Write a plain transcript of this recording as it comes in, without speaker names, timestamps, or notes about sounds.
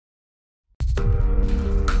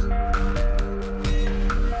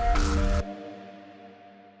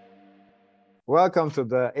Welcome to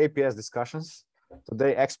the APS discussions.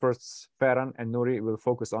 Today, experts Ferhan and Nuri will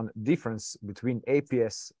focus on difference between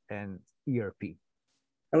APS and ERP.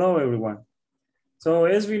 Hello, everyone. So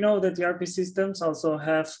as we know that ERP systems also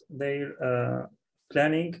have their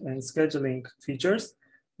planning and scheduling features,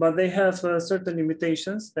 but they have certain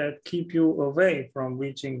limitations that keep you away from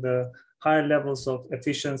reaching the higher levels of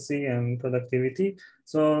efficiency and productivity.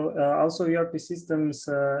 So also ERP systems,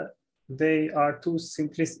 they are too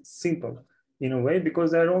simple in a way,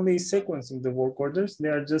 because they're only sequencing the work orders. They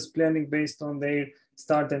are just planning based on their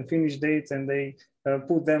start and finish dates, and they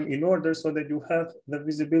put them in order so that you have the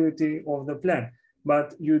visibility of the plan.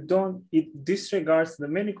 But it disregards the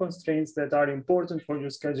many constraints that are important for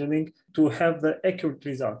your scheduling to have the accurate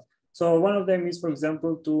result. So one of them is, for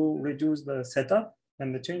example, to reduce the setup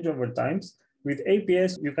and the changeover times. With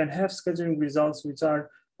APS, you can have scheduling results which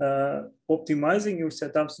are optimizing your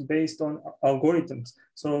setups based on algorithms.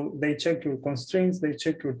 So they check your constraints, they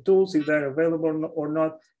check your tools, if they're available or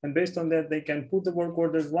not. And based on that, they can put the work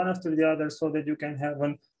orders one after the other so that you can have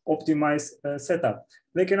an optimized setup.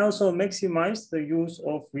 They can also maximize the use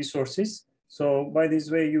of resources. So by this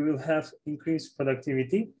way, you will have increased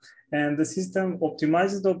productivity. And the system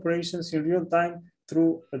optimizes the operations in real time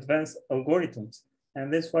through advanced algorithms.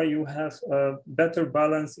 And that's why you have a better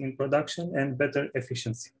balance in production and better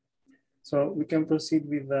efficiency. So we can proceed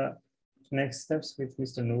with the next steps with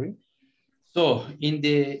Mr. Nuri. So in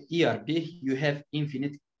the ERP, you have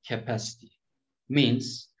infinite capacity.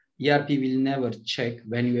 Means ERP will never check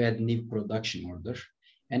when you add new production order.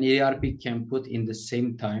 And ERP can put in the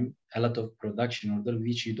same time a lot of production order,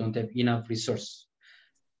 which you don't have enough resource.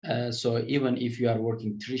 So even if you are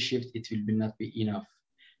working 3 shifts, it will not be enough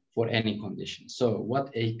for any condition. So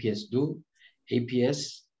what APS do?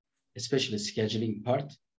 APS, especially scheduling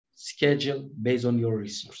part, schedule based on your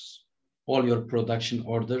resource, all your production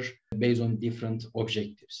order based on different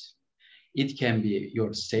objectives. It can be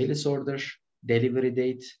your sales order, delivery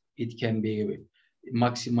date. It can be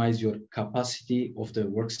maximize your capacity of the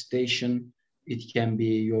workstation. It can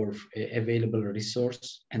be your available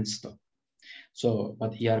resource and stock. So,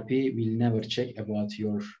 but ERP will never check about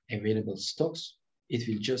your available stocks. It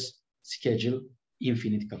will just schedule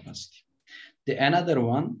infinite capacity. The another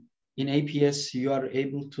one, in APS, you are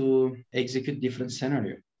able to execute different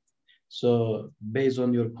scenario. So based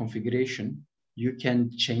on your configuration, you can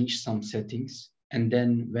change some settings. And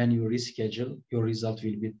then when you reschedule, your result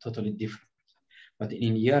will be totally different. But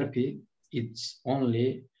in ERP, it's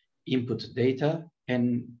only input data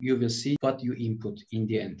and you will see what you input in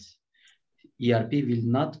the end. ERP will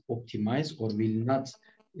not optimize or will not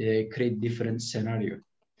create different scenario.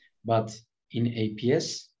 But in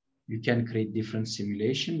APS, you can create different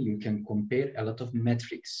simulation, you can compare a lot of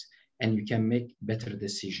metrics, and you can make better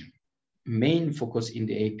decision. Main focus in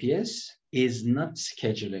the APS is not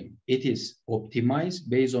scheduling. It is optimized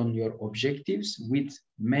based on your objectives with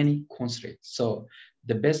many constraints. So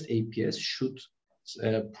the best APS should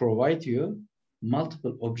provide you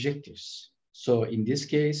multiple objectives. So in this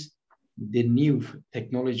case, the new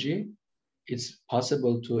technology, it's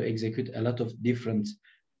possible to execute a lot of different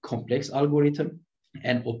complex algorithm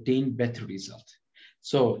and obtain better result.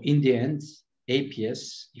 So in the end,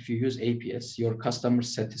 APS, if you use APS, your customer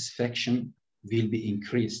satisfaction will be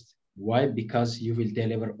increased. Why? Because you will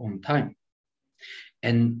deliver on time.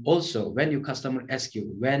 And also when your customer asks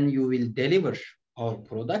you when you will deliver our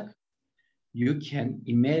product, you can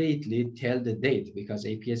immediately tell the date, because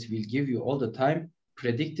APS will give you all the time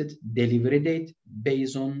predicted delivery date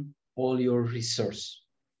based on all your resource,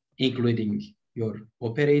 including your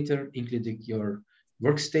operator, including your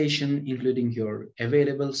workstation, including your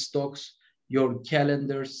available stocks, your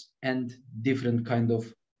calendars, and different kind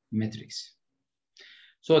of metrics.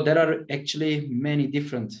 So there are actually many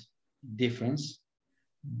different differences,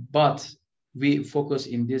 but we focus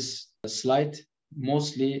in this slide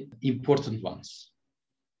mostly important ones.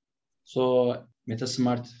 So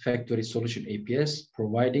MetaSmart Factory Solution APS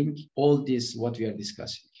providing all this what we are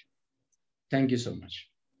discussing. Thank you so much.